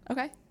thing.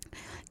 Okay.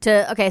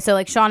 So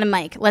like Sean and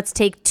Mike, let's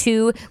take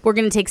two. We're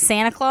gonna take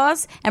Santa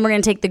Claus and we're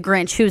gonna take the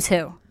Grinch. Who's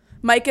who?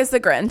 Mike is the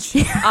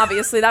Grinch.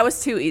 Obviously, that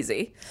was too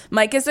easy.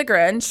 Mike is the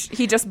Grinch.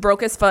 He just broke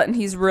his foot and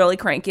he's really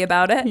cranky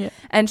about it. Yeah.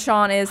 And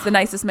Sean is the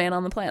nicest man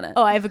on the planet.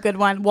 Oh, I have a good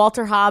one.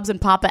 Walter Hobbs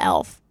and Papa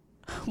Elf.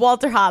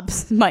 Walter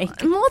Hobbs,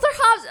 Mike. Walter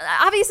Hobbs,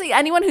 obviously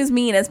anyone who's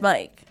mean is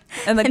Mike.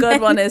 And the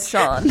good one is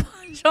Sean.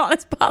 Sean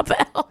is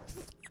Papa Elf.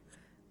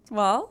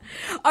 Well,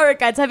 all right,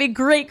 guys, have a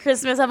great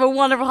Christmas. Have a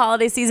wonderful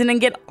holiday season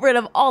and get rid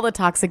of all the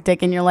toxic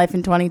dick in your life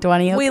in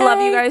 2020. Okay? we love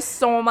you guys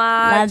so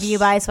much. Love you.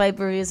 Bye. Swipe,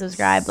 review,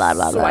 subscribe, blah,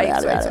 blah, blah,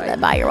 blah, blah, blah.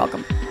 Bye. You're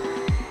welcome.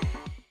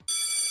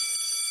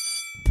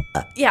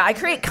 Yeah, I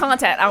create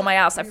content out of my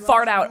ass. I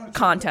fart out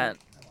content.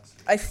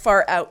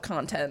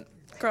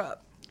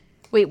 Crap.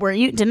 Wait,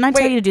 didn't I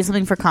tell you to do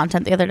something for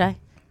content the other day?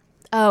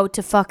 Oh,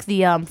 to fuck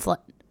the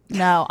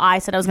No, I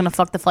said I was going to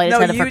fuck the flight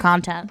attendant for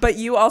content. But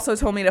you also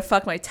told me to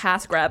fuck my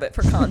TaskRabbit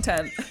for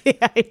content. Yeah,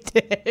 I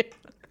did.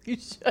 You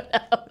should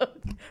have.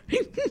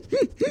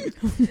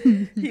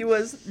 He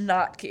was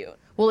not cute.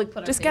 We'll like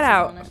put Just get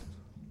out.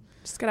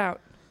 Just get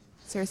out.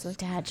 Seriously.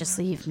 Dad, just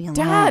leave me alone.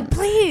 Dad,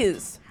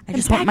 please. I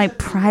just want my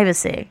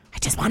privacy. I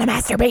just want to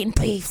masturbate in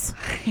peace.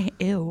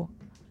 Ew.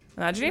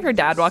 Imagine if your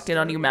dad walked in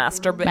on you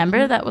masturbating.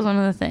 Remember that was one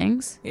of the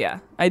things? Yeah,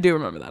 I do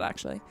remember that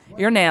actually.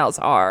 Your nails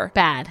are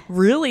bad.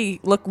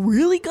 Look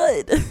really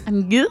good.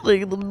 I'm good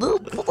like a little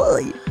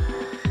boy.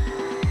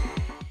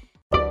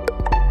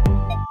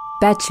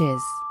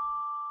 Betches.